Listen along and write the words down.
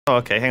Oh,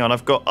 okay, hang on.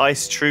 I've got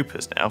ice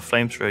troopers now.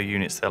 Flamethrower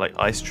units, they're like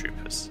ice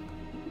troopers.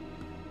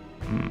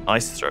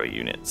 Ice thrower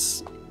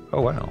units.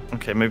 Oh, wow.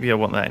 Okay, maybe I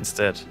want that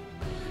instead.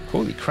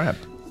 Holy crap.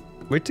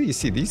 Wait till you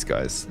see these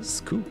guys. This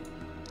is cool.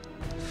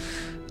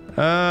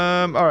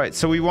 Alright,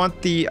 so we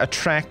want the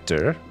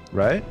attractor,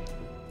 right?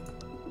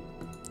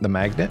 The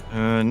magnet?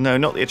 No,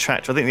 not the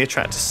attractor. I think the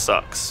attractor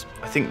sucks.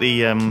 I think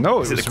the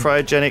no, is it the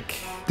cryogenic?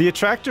 The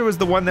attractor was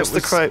the one that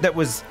What's that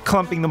was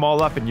clumping them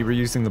all up, and you were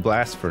using the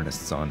blast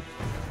furnaces on.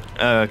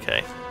 Oh,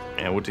 okay.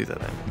 Yeah, we'll do that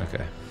then.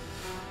 Okay.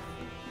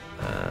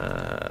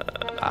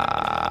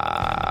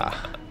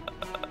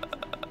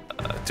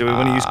 Do we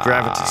want to use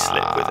gravity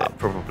slip with it?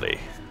 Probably.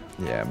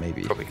 Yeah,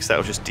 maybe. Probably because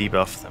that'll just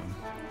debuff them.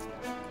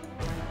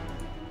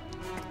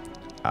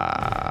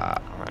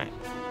 Alright.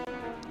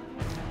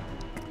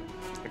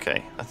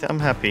 Okay, I'm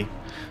happy.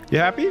 You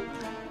happy?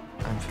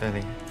 I'm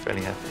fairly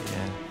happy,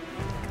 yeah.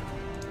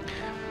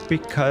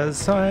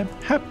 Because I'm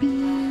happy.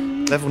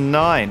 Level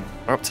 9.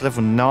 We're up to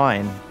level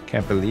 9.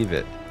 Can't believe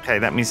it. Okay,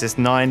 that means there's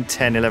 9,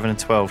 10, 11, and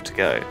 12 to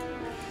go.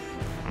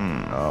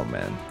 Oh,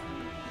 man.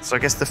 So I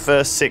guess the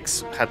first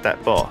 6 had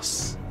that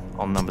boss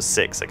on number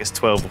 6. I guess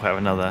 12 will have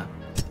another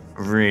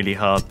really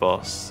hard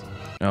boss.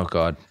 Oh,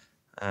 God.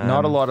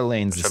 Not a lot of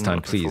lanes this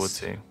time, please.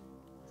 To.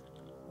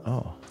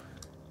 Oh.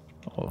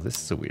 Oh,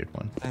 this is a weird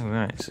one. Oh,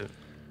 right. So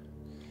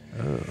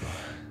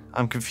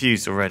I'm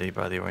confused already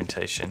by the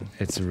orientation.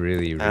 It's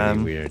really,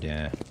 really weird,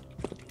 yeah.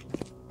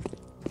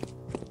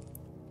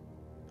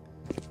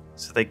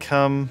 So they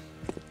come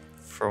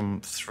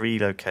from 3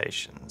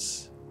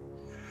 locations.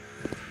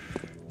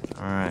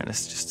 Alright,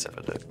 let's just have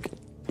a look.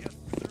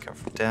 They come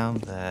from down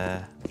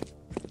there.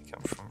 They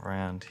come from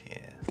around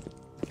here.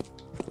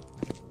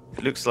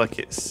 It looks like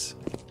it's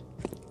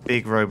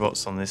big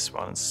robots on this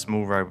one and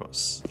small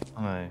robots.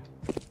 I know.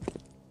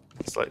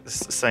 It's like the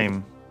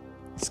same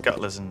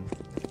scuttlers and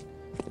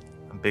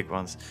big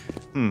ones.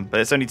 But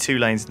it's only 2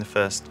 lanes in the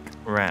first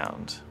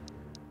round.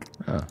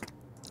 Oh.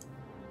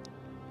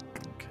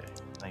 Okay,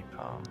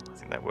 napalm. I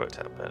think that worked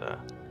out better.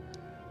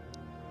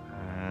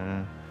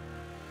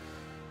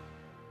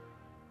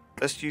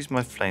 Let's use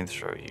my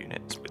flamethrower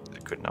units with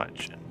liquid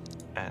nitrogen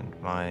and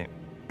my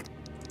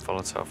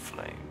volatile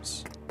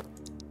flames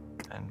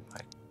and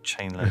my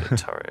chain-loaded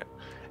turret.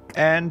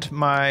 And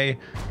my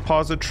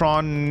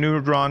Positron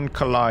Neutron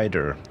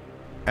collider.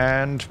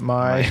 And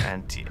my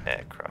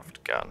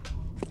anti-aircraft gun.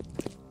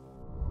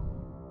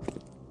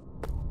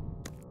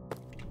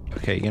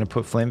 Okay, you gonna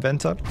put flame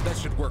vent up? That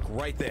should work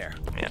right there.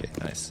 Yeah. Okay,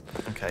 nice.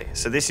 Okay,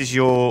 so this is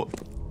your...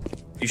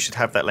 You should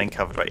have that lane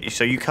covered, right?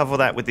 So you cover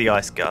that with the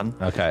ice gun.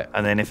 Okay.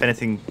 And then if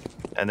anything...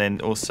 And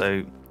then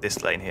also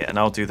this lane here. And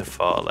I'll do the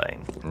far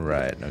lane.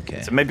 Right,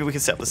 okay. So maybe we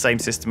can set up the same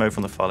system over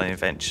on the far lane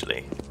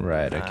eventually.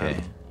 Right, okay.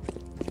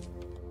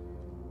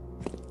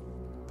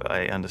 But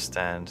I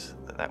understand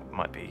that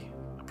might be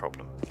a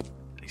problem.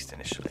 At least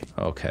initially.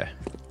 Okay.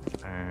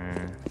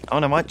 Oh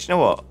no, do you know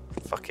what?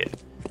 Fuck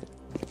it.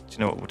 Do you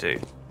know what we'll do?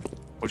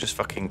 We'll just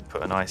fucking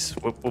put an ice...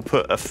 We'll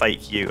put a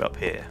fake U up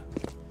here.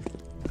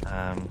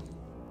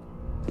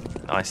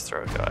 An ice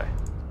thrower guy.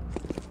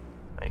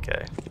 There you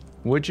go.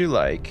 Would you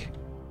like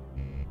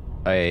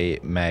a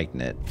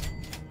magnet?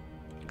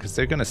 Because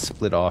they're going to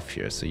split off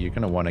here, so you're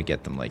going to want to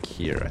get them like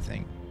here, I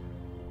think.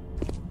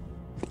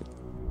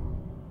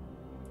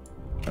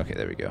 Okay,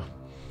 there we go.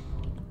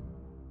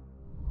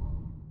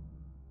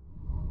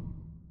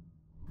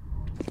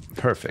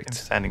 Perfect. I'm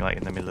standing like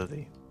in the middle of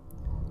the...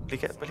 Will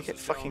he get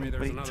fucking...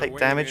 Will he take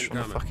damage from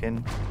the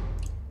fucking...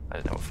 I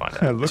don't know, we'll find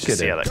out. Look at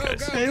see it. how that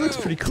goes. Hey, it looks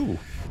pretty cool.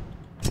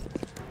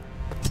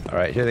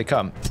 Alright, here they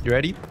come. You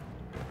ready?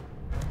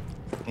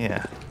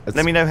 Yeah.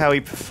 Let me know how he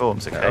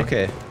performs, okay?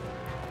 Okay.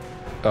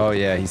 Oh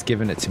yeah, he's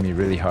giving it to me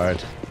really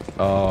hard.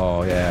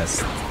 Oh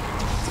yes.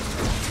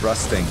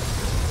 Thrusting.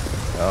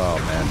 Oh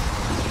man.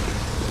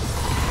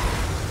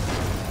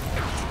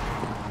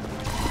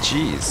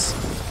 Jeez.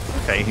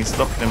 Okay, he's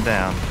locking him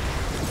down.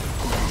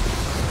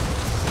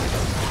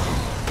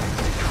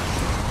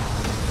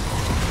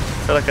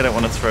 I feel like I don't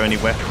want to throw any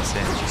weapons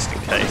in, just in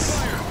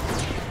case.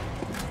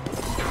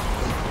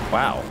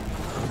 Wow.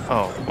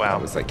 Oh, wow.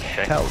 That was like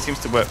hell. It seems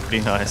to work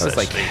pretty nice, That was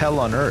like actually. hell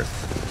on earth.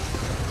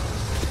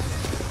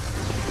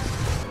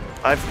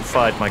 I haven't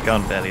fired my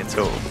gun barely at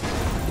all.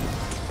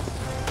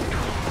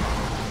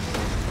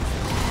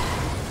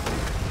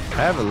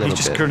 I have a little bit.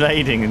 He's just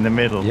grenading in the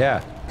middle.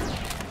 Yeah.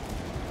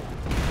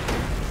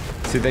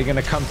 See, they're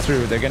gonna come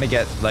through. They're gonna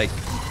get, like,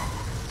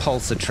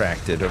 pulse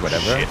attracted or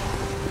whatever. Shit.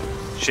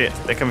 Shit,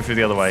 they're coming through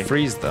the other way.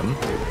 Freeze them.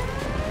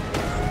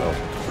 Oh.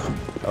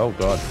 Oh,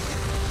 God.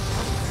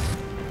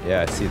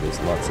 Yeah, I see there's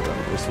lots of them.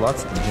 There's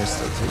lots of them here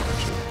still, too,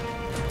 actually.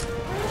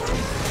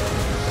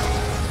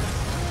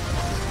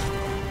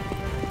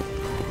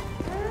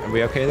 Are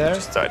we okay there?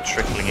 Just started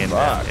trickling in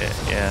now.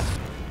 Yeah.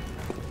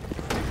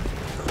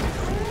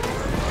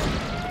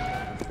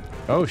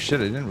 Oh, shit,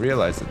 I didn't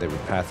realize that they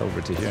would path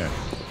over to here.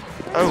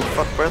 Oh,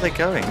 fuck, where are they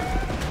going?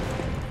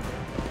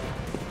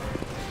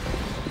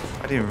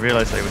 I didn't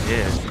realize they were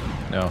here.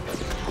 No.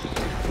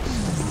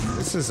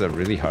 This is a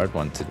really hard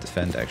one to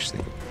defend,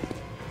 actually.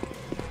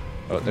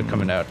 Oh, they're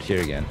coming out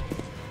here again.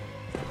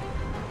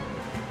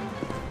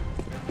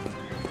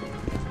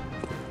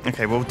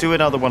 Okay, we'll do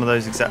another one of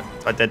those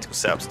exact identical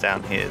setups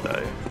down here,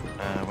 though,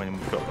 when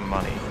we've got the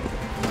money.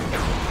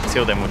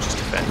 Until then, we'll just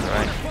defend,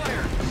 right?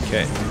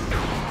 Okay.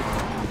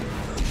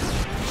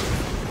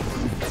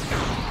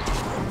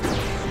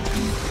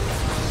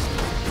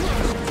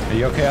 Are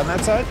you okay on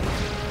that side?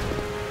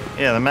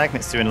 Yeah, the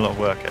magnet's doing a lot of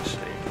work,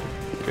 actually.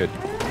 Good.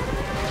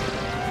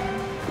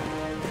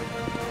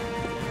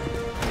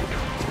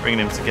 Just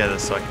bringing them together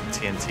so I can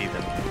TNT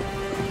them.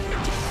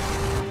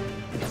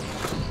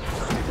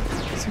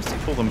 Seems to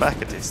pull them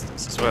back a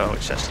distance as well,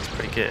 which actually is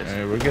pretty good.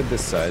 We're good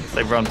this side. If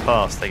they run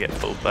past, they get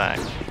pulled back.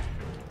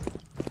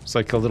 It's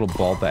like a little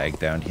ball bag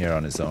down here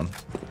on his own.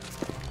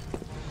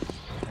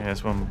 Yeah,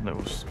 there's one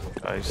little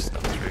guy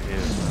stuck through here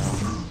as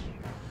well.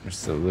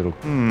 There's a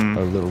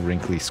little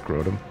wrinkly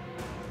scrotum.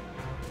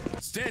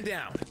 Stand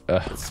down.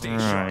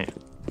 Alright.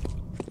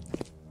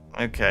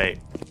 Okay.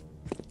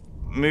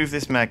 Move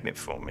this magnet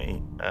for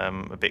me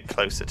a bit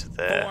closer to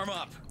there. Form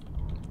up.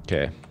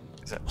 Okay.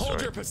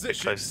 Hold your A bit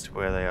position. closer to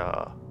where they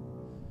are.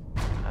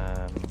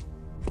 And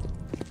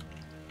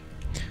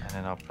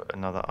then I'll put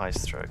another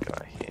ice thrower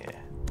guy here.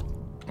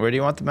 Where do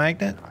you want the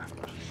magnet?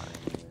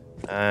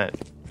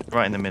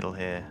 Right in the middle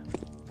here.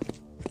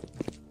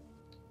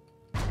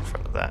 In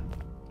front of that.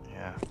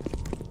 Yeah.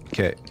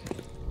 Okay.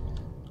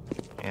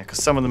 Yeah,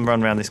 because some of them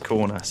run around this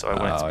corner, so I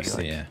want it to I be see,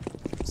 like yeah.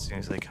 as soon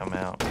as they come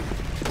out.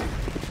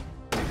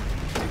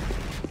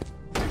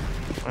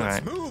 Let's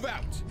Alright. move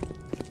out.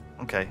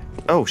 Okay.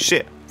 Oh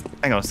shit!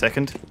 Hang on a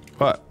second.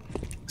 What?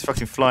 This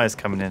fucking flyer's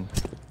coming in.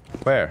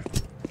 Where?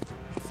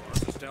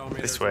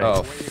 This way.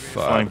 Oh,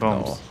 Flying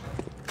fuck. bombs.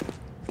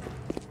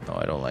 No,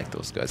 I don't like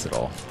those guys at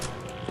all.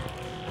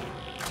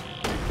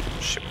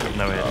 Shit, we've got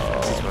no air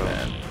defense as well.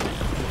 Man.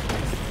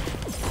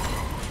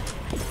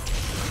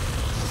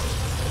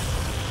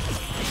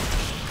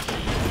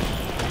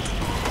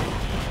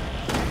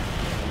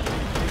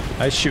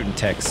 Nice shooting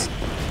techs.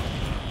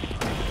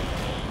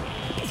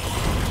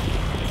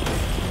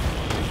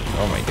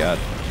 Oh my god.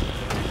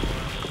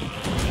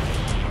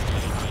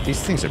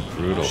 These things are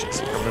brutal. Shit,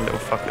 some couple of little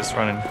fuckers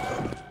running.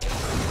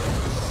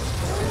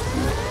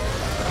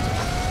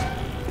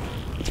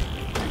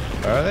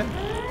 Are they?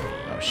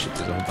 Oh shit,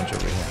 there's a whole bunch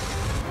over here.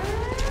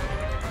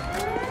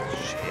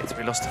 Shit,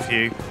 we lost a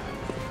few.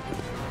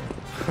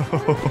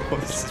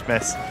 This is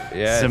mess.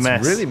 Yeah, it's a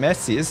mess. really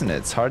messy, isn't it?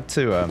 It's hard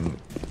to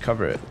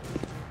cover it.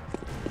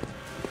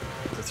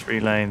 The 3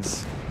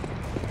 lanes.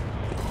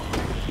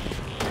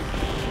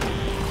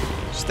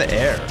 Just the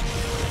air.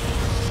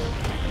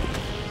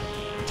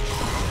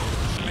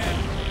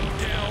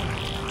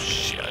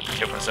 Shit, I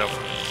killed myself.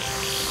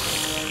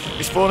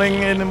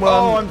 Respawning in one.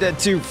 Oh, I'm dead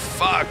too.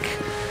 Fuck.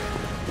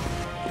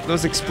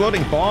 Those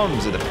exploding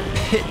bombs are the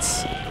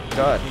pits.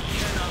 God.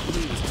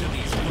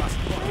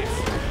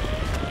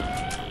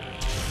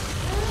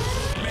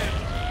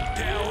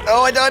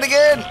 Oh, I died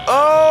again!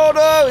 Oh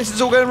no, this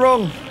is all going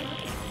wrong.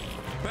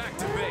 Back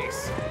to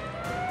base.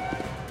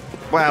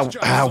 Wow,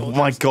 oh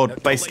my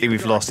god, basically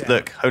we've lost.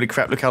 Look, holy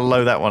crap, look how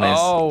low that one is.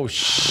 Oh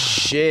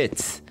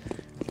shit.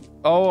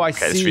 Oh, I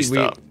Okay, let's see.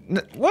 restart.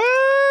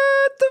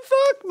 What the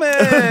fuck,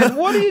 man?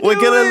 What are you We're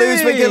doing?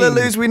 we're gonna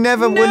lose, we'll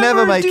never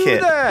make do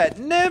it. That.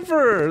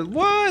 Never.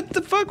 What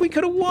the fuck? We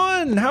could have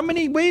won. How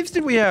many waves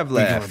did we have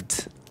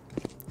left?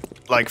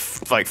 Like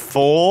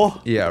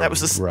 4? Yeah, that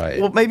was right.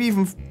 Well, maybe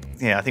even,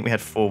 yeah, I think we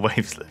had 4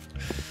 waves left.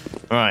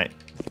 Alright,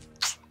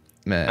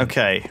 Man.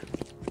 okay.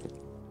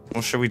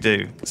 What should we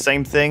do?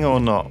 Same thing or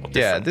not? Or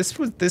Yeah,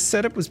 different? this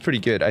setup was pretty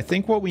good. I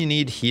think what we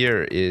need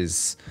here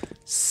is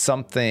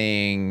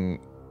something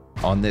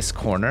on this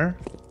corner.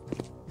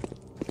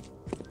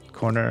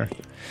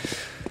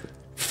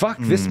 Fuck,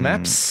 this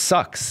map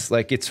sucks.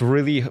 Like, it's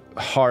really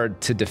hard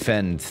to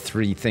defend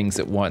 3 things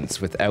at once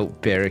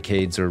without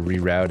barricades or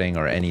rerouting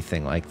or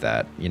anything like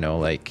that. You know,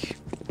 like...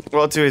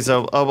 What I'll do is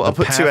I'll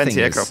put 2 pathing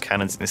anti-aircraft is-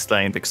 cannons in this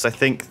lane because I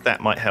think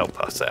that might help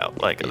us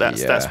out. Like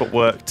that's Yeah. what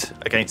worked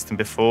against them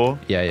before.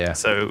 Yeah.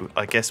 So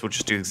I guess we'll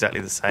just do exactly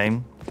the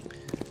same.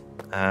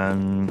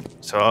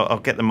 So I'll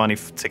get the money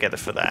together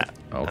for that.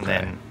 Okay. And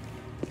then.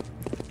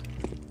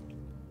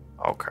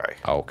 Okay.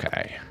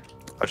 Okay.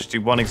 I'll just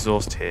do 1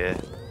 exhaust here.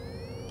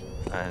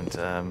 And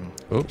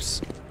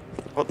Oops.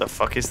 what the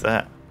fuck is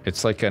that?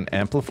 It's like an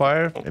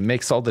amplifier. It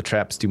makes all the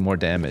traps do more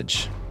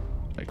damage.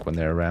 Like when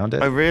they're around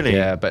it. Oh, really?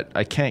 Yeah, but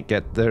I can't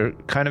get... They're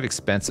kind of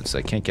expensive, so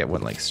I can't get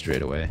one like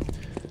straight away.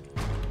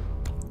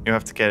 You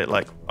have to get it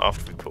like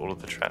after we put all of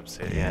the traps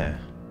here. Yeah.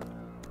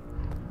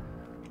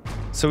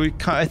 So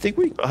I think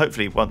we... But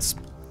hopefully once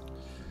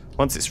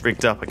it's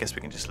rigged up, I guess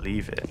we can just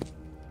leave it.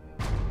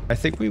 I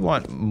think we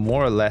want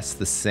more or less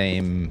the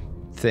same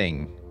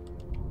thing.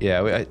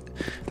 Yeah, I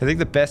think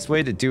the best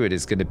way to do it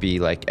is going to be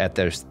like at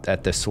their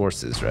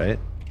sources, right?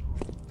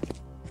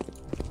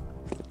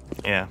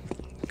 Yeah.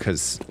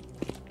 Because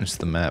just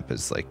the map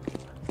is like...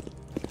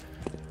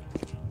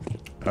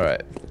 All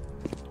right.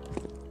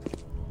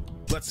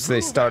 So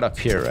they start up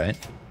here, right?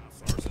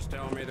 Forces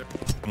tell me they're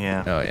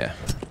Yeah. Oh, yeah.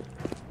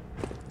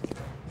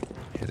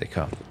 Okay, they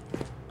come.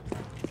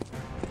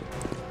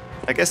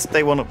 I guess I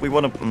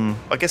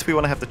guess we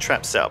want to have the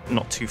trap set up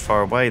not too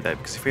far away though,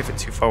 because if we have it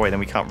too far away, then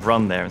we can't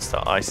run there and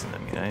start icing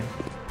them, you know.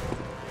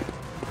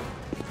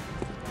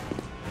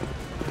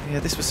 Yeah,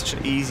 this was such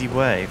an easy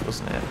wave,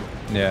 wasn't it?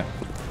 Yeah.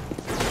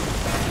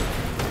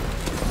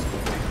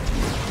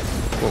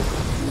 Whoa.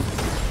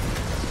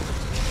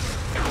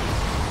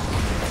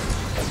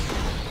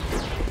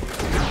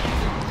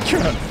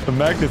 The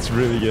magnet's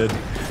really good.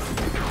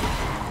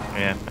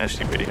 Yeah,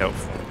 actually really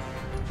helpful.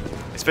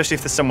 Especially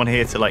if there's someone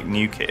here to like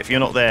nuke it. If you're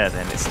not there,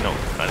 then it's not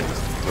kind of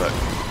doesn't work.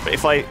 But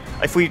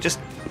if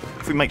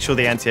we make sure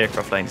the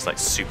anti-aircraft lane is like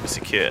super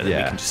secure, then we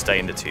can just stay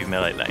in the 2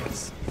 melee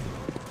lanes.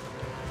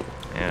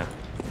 Yeah.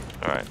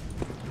 All right.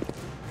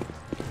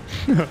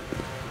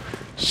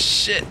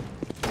 Shit.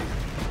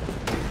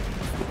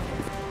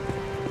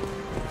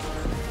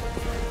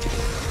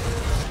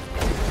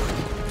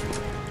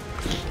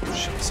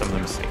 Shit, some of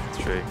them are sneaking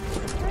through.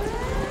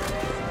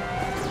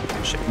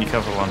 Shit, can you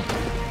cover one?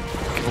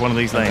 Cover one of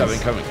these lanes.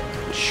 Coming.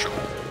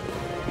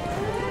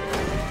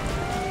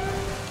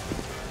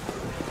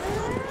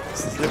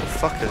 There's little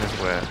fuckers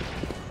everywhere.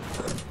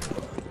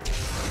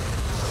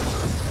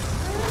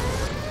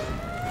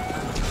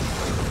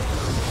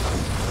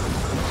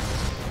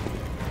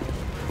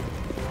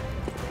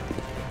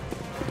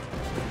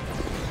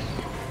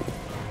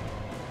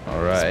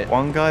 All right.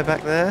 One guy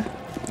back there?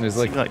 There's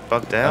like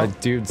bugged a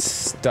out. dude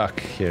stuck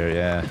here,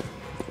 yeah.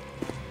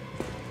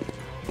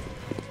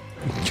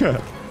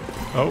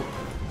 Oh.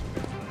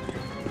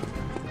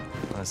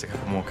 There's a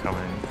couple more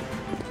coming.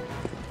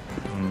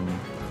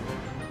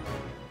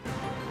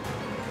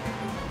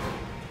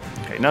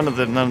 Okay, none of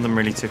them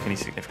really took any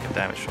significant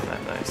damage from that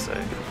though, so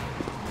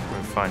we're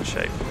in fine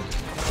shape.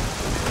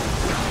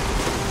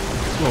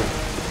 Whoa.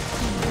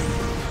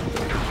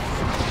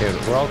 Okay,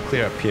 we're all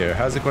clear up here.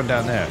 How's it going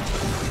down there?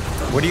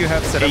 What do you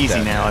have set up Easy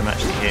down now, there? I'm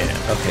actually here.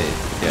 Okay,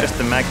 yeah. Just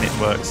the magnet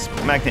works.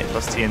 Magnet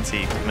plus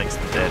TNT makes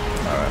them dead.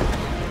 Alright.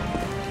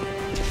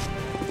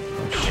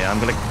 Yeah, I'm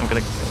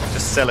gonna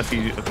just sell a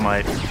few of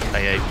my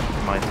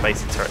my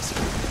basic turrets to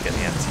get the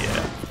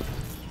anti-air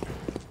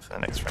for the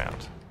next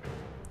round.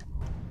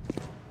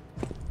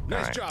 Nice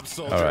Alright. job,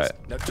 soldiers.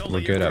 Alright. Now don't We're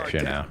let your good up guard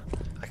here down. now.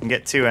 I can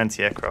get 2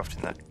 anti-aircraft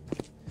in that.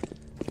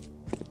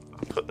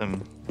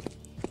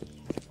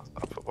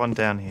 I'll put one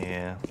down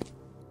here,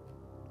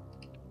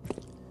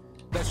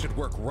 That should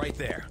work right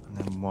there. and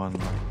then one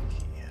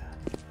here.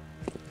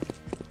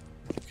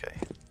 Okay.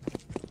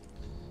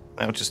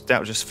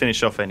 That'll just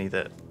finish off any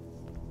that.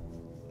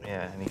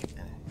 Yeah.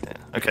 Yeah.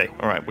 Okay.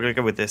 All right. We're gonna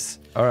go with this.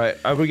 Alright,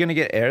 are we gonna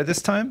get air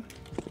this time?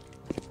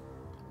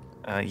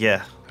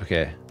 Yeah.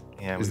 Okay.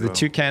 Yeah. Is we the will.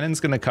 2 cannons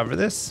gonna cover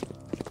this?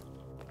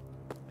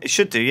 It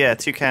should do. Yeah.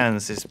 2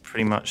 cannons is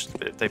pretty much.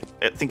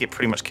 I think it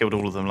pretty much killed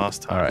all of them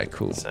last time. Alright,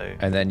 cool. So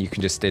And then you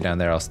can just stay down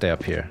there, I'll stay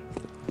up here.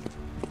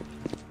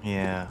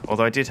 yeah.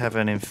 Although I did have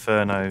an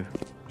Inferno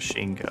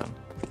machine gun.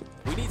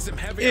 We need some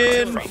heavy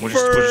artillery.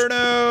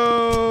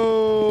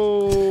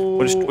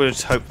 We'll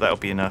just hope that'll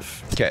be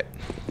enough. Okay.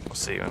 We'll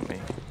see, won't we?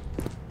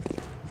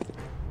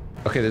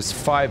 Okay, there's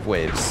 5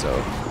 waves, so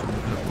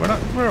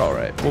we're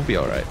alright. We'll be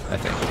alright, I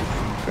think.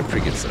 We're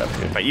pretty good set up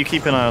here. Right, you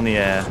keep an eye on the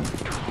air.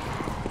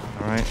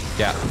 All right.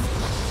 Yeah.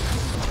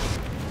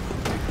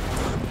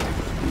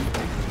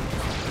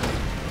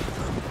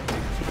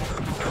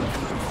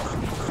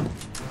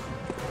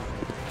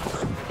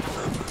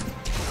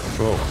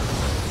 Whoa.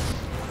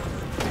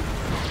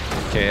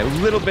 Okay, a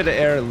little bit of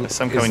air. There's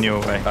some coming your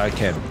way.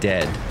 Okay, I'm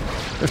dead.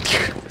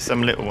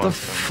 Some little The ones.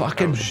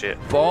 fucking Oh shit.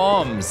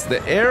 bombs,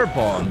 the air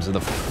bombs are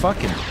the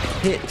fucking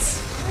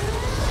hits.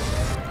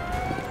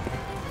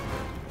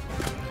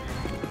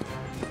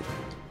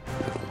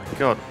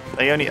 God,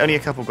 they only a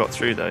couple got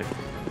through though.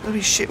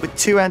 Holy shit! With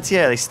 2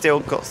 anti-air, they still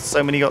got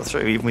so many got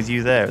through, even with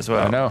you there as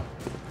well. I know.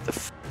 The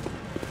f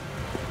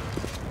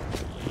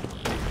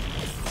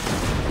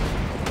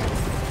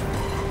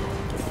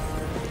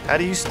How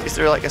do you? Is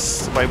there like a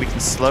way we can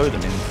slow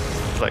them in?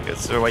 Like,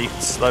 is there a way you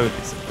can slow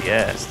the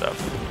air stuff?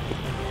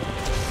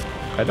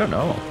 I don't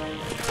know.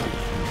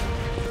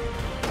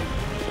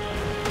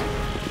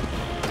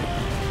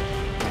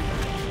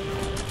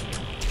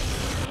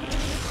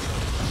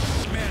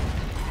 Man,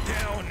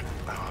 down.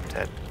 Oh, I'm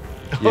dead.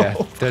 Yeah,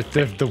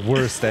 they're the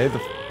worst, eh?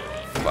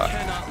 Fuck.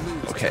 Cannot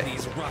lose Okay. to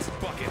these rust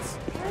buckets.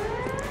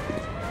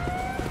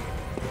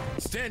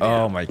 Stand Oh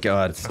down. my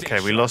god. Okay,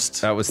 we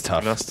lost. That was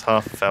tough. We lost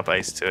half of our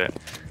base to it.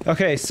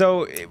 Okay,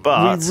 so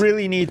But- we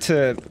really need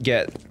to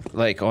get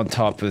like on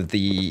top of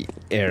the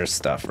air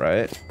stuff,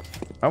 right?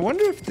 I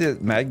wonder if the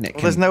magnet Well,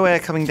 can... there's no air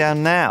coming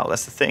down now.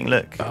 That's the thing.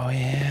 Look. Oh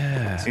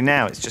yeah. See,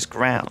 now it's just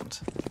ground.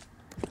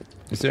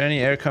 Is there any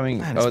air coming?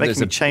 Man, it's Oh, there's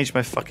making me a change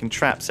my fucking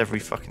traps every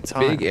fucking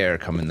time. big air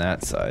coming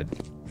that side.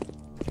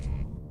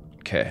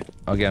 Okay,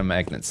 I'll get a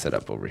magnet set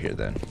up over here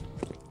then.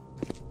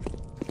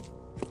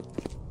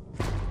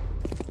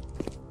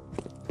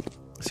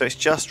 So it's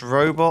just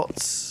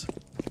robots.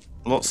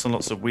 Lots and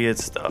lots of weird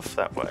stuff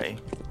that way.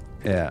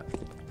 Yeah.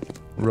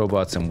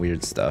 Robots and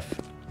weird stuff.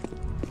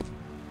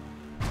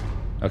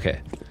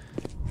 Okay.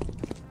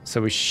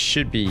 So we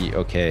should be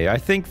okay. I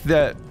think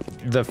that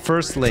the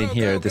first lane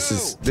here, this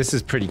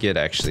is pretty good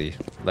actually.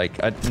 Like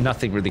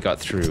nothing really got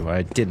through.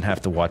 I didn't have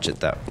to watch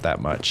it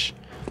that much.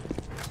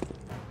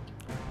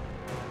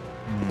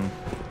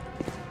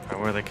 Right,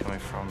 where are they coming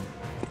from?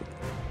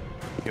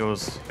 Your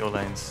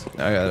lanes.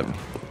 I got them.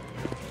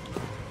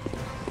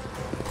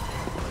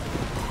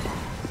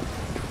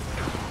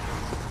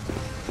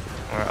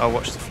 Alright, I'll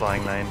watch the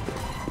flying lane.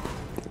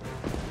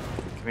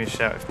 Give me a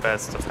shout if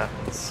bad stuff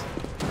happens.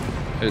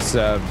 There's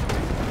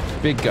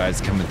big guys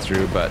coming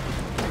through, but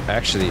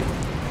actually,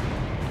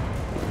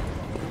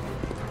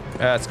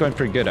 it's going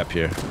pretty good up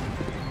here.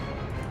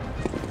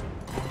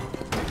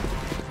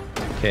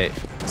 Okay,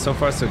 so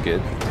far so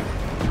good.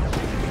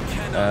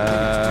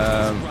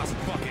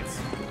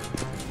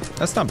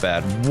 That's not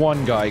bad.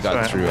 One guy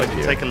got through up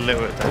here. Take a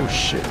little bit down. Oh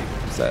shit!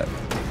 What's that?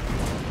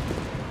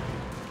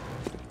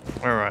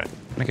 All right.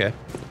 Okay.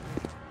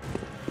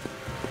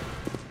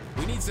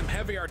 We need some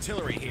heavy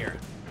artillery here.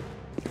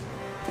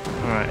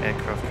 All right,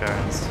 aircraft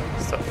carriers.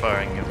 Start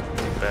firing your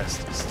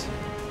bestest.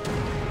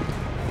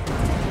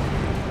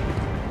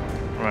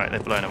 Right, they're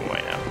blown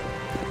away now.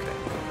 Okay.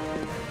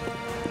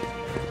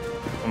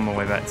 On my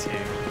way back to you.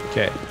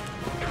 Okay.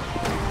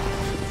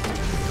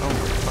 Oh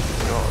my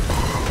fucking god.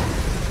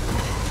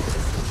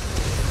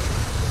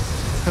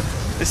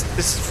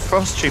 This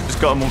frost trooper's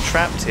got them all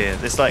trapped here.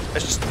 There's like,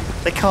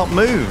 they can't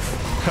move.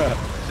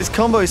 This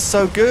combo is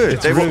so good.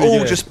 It's They were really all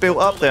good. just built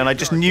up there and I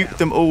just nuked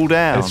them all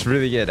down. It's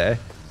really good, eh?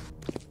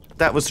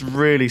 That was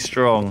really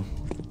strong.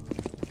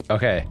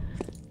 Okay.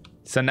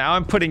 So now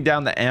I'm putting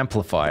down the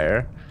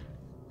amplifier.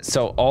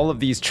 So all of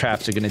these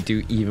traps are going to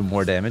do even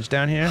more damage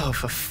down here. Oh,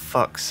 for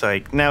fuck's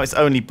sake. Now it's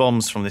only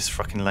bombs from this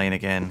fucking lane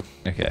again.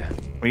 Okay.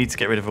 We need to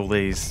get rid of all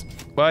these.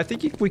 Well, I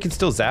think we can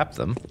still zap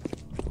them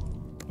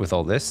with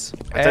all this.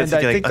 I don't And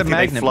I think the they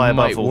magnet fly above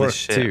might all work this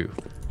shit. too.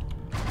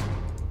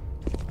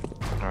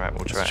 Alright,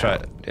 we'll try Let's it try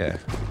out. it. Yeah.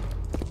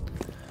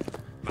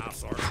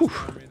 Mouse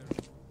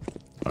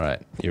All right.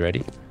 You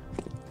ready?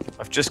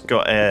 I've just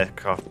got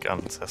aircraft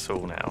guns, that's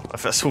all now.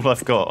 That's all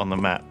I've got on the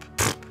map.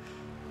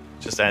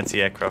 Just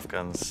anti-aircraft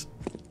guns.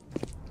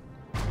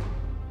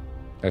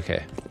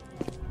 Okay.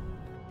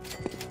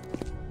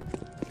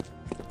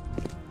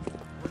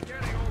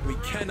 We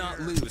cannot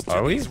lose to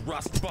Are we? these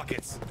rust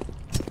buckets.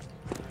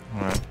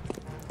 Alright.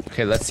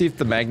 Okay, let's see if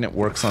the magnet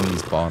works on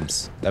these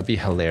bombs. That'd be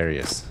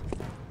hilarious.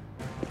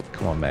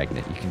 Come on,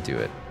 magnet, you can do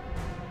it.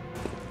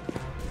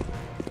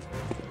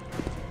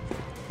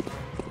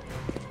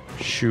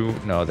 Shoo.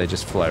 No, they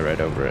just fly right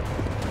over it.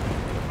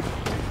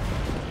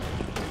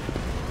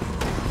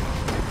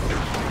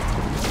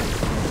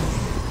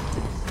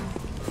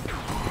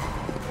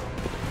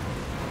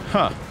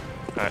 Huh.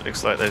 Alright,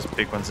 looks like those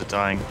big ones are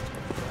dying.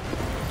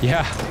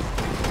 Yeah.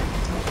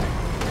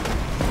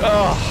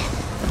 Oh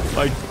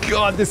my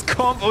god, this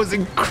combo is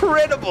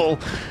incredible!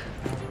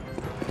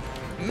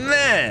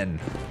 Man!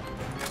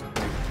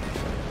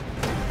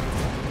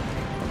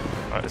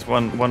 Alright, there's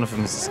one of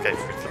them has escaped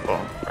through the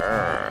bomb.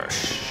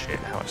 Shit,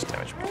 how much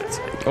damage would that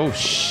take? Oh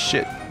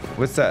shit.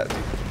 What's that?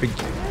 Big.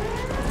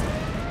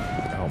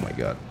 Oh my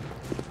god.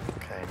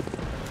 Okay.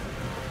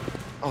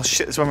 Oh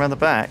shit, there's one around the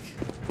back.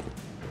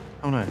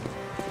 Oh no.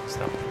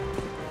 Stop.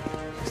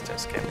 Just don't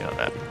scare me like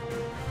that.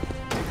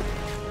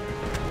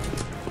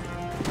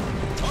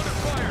 Under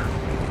fire.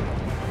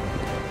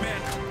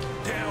 Man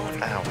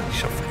down. Ow, he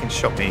fucking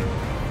shot me.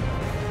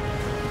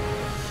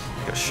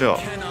 He got shot.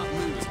 Cannot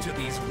lose to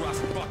these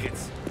rust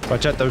buckets.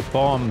 Watch out those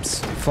bombs.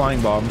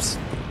 Flying bombs.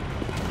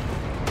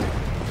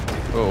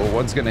 Oh,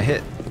 one's gonna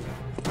hit.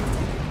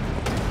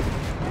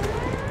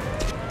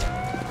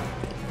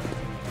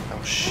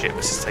 Oh shit,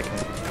 this is taking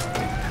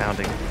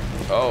pounding.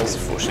 Oh. It's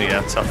unfortunately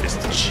our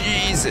toughest.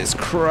 Jesus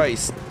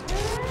Christ.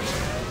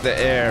 The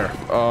air.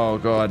 Oh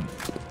god.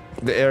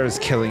 The air is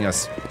killing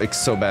us like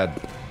so bad.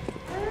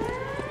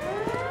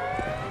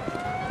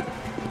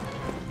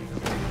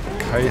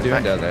 How you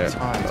doing down there? Oh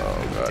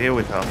god. Deal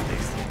with half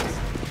these things.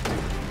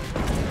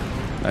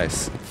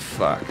 Nice.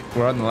 Fuck.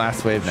 We're on the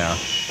last wave now.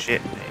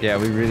 Shit, mate. Yeah,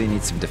 we really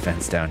need some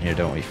defense down here,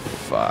 don't we?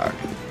 Fuck.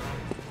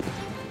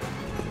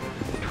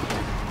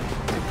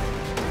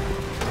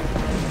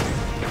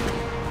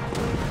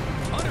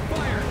 Under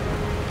fire.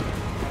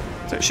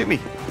 Don't shoot me.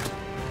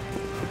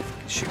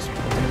 He shoots me.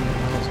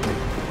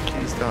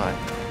 Please die.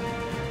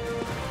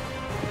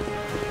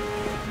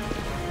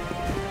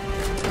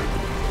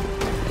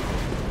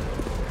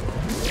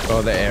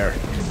 Oh, the air.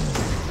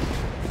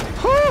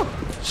 Whew!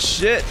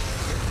 Shit.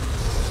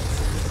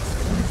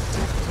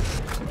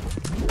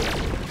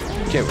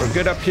 Okay, we're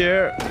good up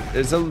here.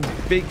 There's a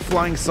big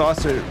flying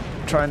saucer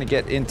trying to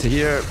get into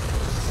here.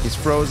 He's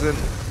frozen.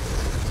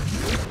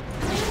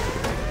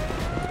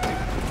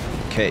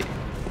 Okay,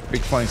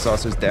 big flying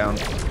saucer's down.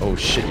 Oh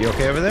shit, you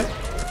okay over there?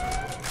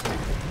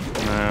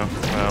 No,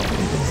 well,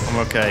 I'm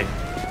okay.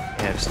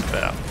 Yeah, just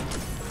about.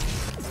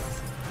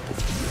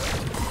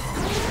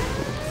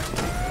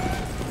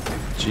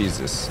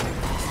 Jesus.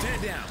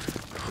 Stand down.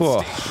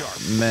 Oh, Stay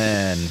sharp.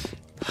 man.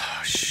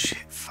 Oh shit,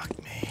 fuck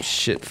me.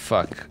 Shit,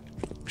 fuck.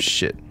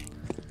 Shit.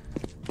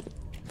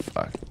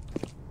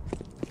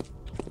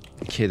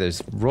 Okay,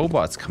 there's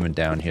robots coming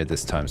down here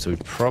this time, so we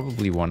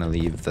probably want to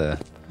leave the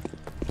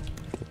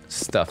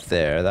stuff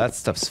there. That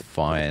stuff's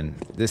fine.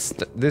 This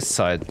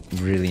side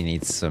really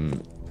needs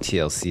some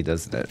TLC,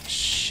 doesn't it?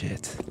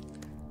 Shit.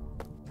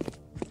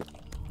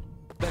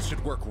 That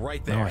should work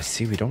right there. Oh, I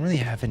see. We don't really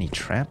have any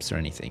traps or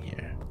anything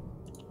here.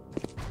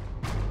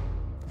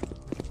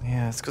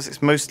 Yeah, it's because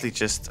it's mostly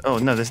just... Oh,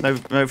 no, there's no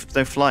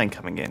flying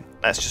coming in.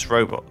 That's just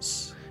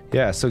robots.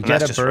 Yeah, so And get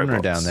that's a just burner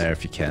robots. down there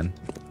if you can.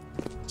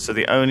 So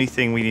the only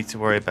thing we need to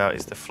worry about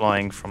is the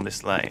flying from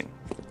this lane.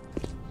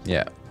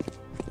 Yeah.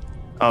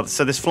 Oh,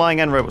 so there's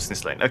flying and robots in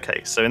this lane.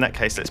 Okay, so in that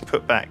case, let's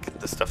put back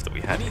the stuff that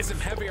we I had need here some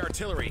before. heavy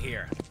artillery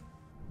here.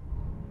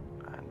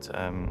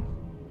 And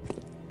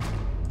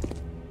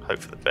hope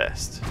for the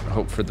best.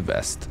 Hope for the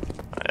best.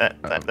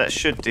 That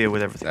should deal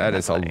with everything. That in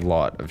is a lane.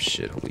 lot of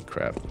shit. Holy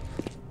crap.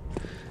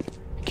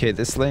 Okay,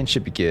 this lane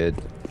should be good.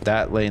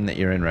 That lane that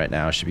you're in right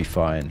now should be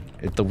fine.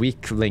 The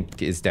weak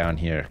link is down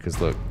here, because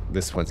look,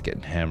 this one's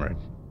getting hammered.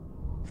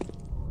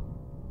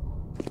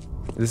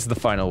 This is the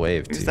final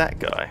wave, Who's too. that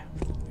guy?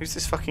 Who's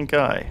this fucking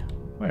guy?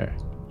 Where?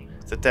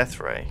 The death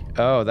ray.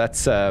 Oh,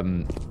 that's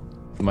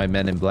my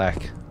men in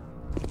black.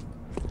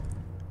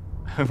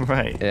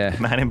 Right. Yeah.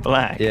 Man in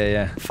black. Yeah,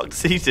 yeah. What the fuck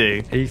does he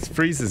do? He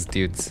freezes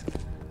dudes.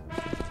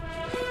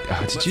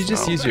 Oh, did you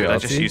just use your I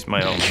ulti? just used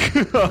my ult.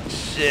 Oh,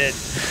 shit.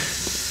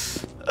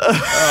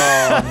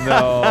 Oh,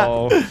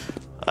 no.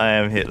 I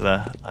am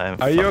Hitler. I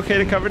am. Are you okay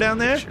to fucking cover down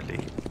there? literally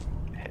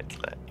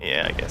Hitler.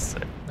 Yeah, I guess so.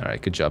 All right,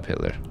 good job,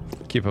 Hitler.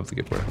 Keep up the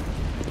good work.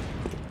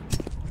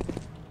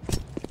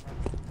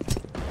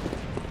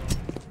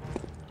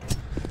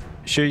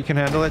 Sure you can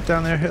handle it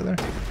down there, Hitler?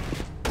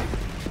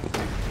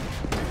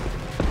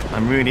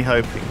 I'm really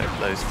hoping that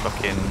those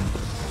fucking...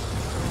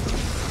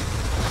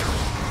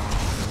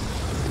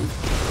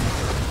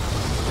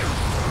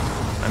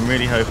 I'm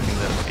really hoping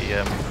that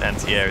the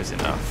anti-air is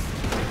enough.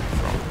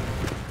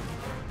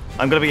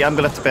 I'm gonna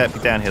have to be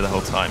down here the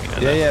whole time. You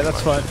know, Yeah,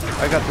 that's fine.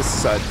 I got this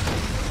side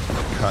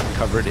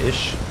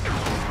covered-ish.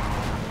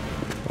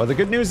 Well, the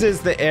good news is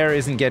the air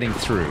isn't getting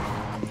through.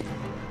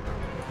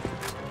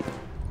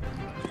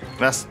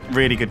 That's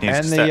really good news.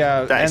 And 'cause the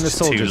that and is the just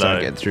too soldiers aren't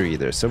low. getting through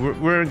either. So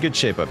we're in good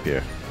shape up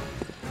here.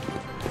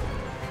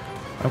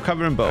 I'm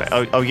covering both.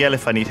 I'll yell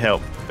if I need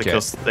help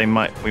because we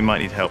might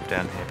need help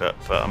down here. But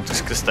I'm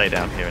just gonna stay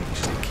down here and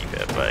just keep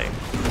it at bay.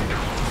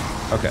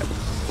 Okay.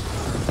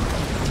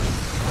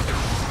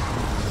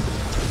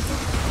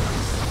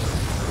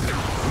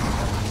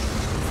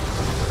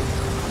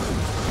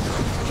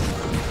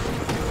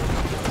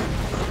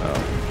 Oh,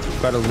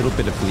 got a little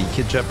bit of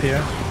leakage up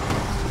here.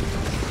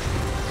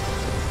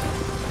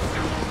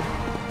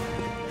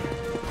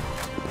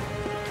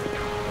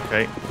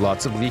 Okay.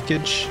 Lots of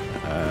leakage.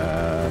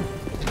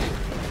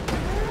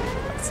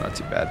 That's not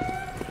too bad.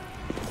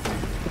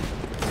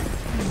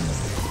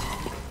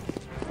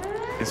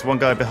 There's one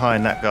guy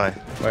behind that guy.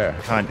 Where?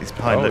 He's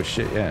behind. Oh Look.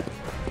 shit! Yeah.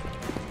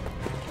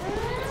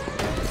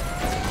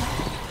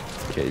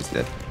 Okay, he's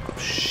dead.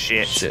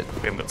 Shit. Shit.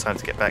 We haven't got time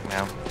to get back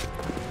now.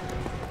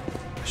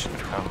 I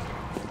shouldn't have come.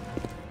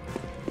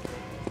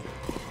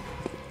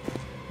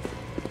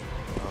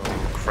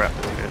 Oh crap!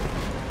 Good.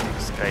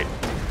 Escape.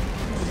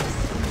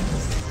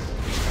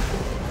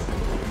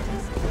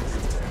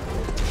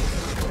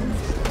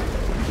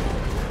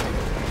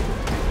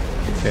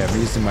 Okay, I'm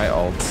using my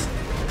ult.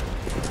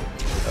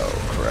 Oh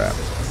crap!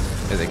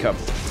 Here they come.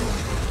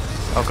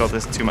 Oh god,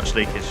 there's too much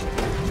leakage.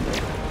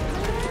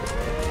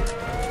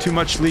 Too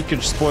much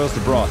leakage spoils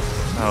the broth.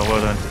 Oh, well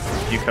done.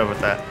 You covered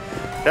that.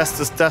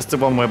 That's the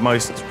one we're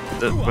most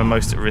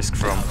at risk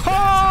from. Is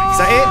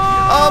that it?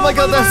 Oh my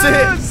god,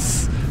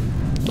 that's it!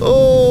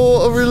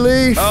 Oh, a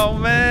relief! Oh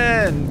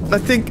man! I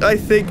think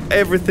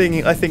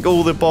everything. I think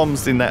all the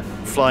bombs in that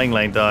flying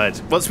lane died.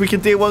 Once we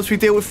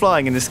deal with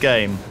flying in this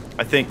game,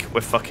 I think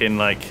we're fucking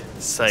like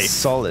safe.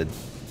 Solid.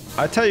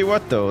 I tell you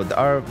what though,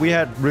 we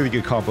had really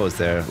good combos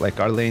there. Like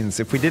our lanes,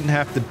 if we didn't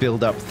have to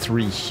build up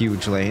 3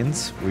 huge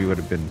lanes, we would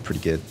have been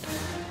pretty good.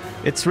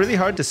 It's really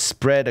hard to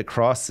spread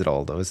across it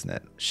all though, isn't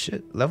it?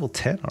 Shit, level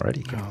 10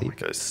 already. Oh my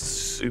god, it's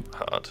super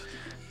hard.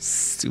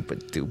 Super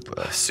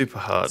duper. Super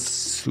hard.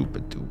 Super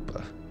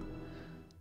duper.